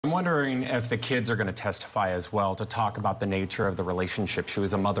I'm wondering if the kids are going to testify as well to talk about the nature of the relationship. She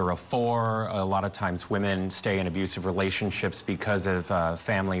was a mother of 4. A lot of times women stay in abusive relationships because of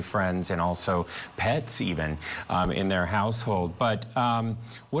family, friends, and also pets even in their household. But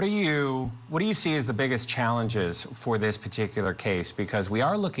what do you see as the biggest challenges for this particular case? Because we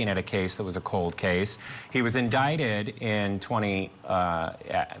are looking at a case that was a cold case. He was indicted in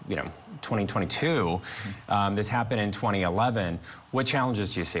 2022. This happened in 2011. What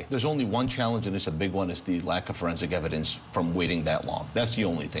challenges do you see? There's only one challenge, and it's a big one. It's the lack of forensic evidence from waiting that long. That's the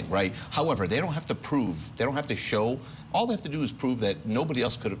only thing, right? However, they don't have to prove, they don't have to show. All they have to do is prove that nobody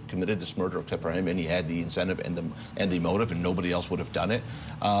else could have committed this murder except for him, and he had the incentive and the motive, and nobody else would have done it.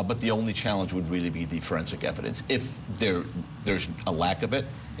 But the only challenge would really be the forensic evidence. If there's a lack of it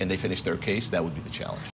and they finish their case, that would be the challenge.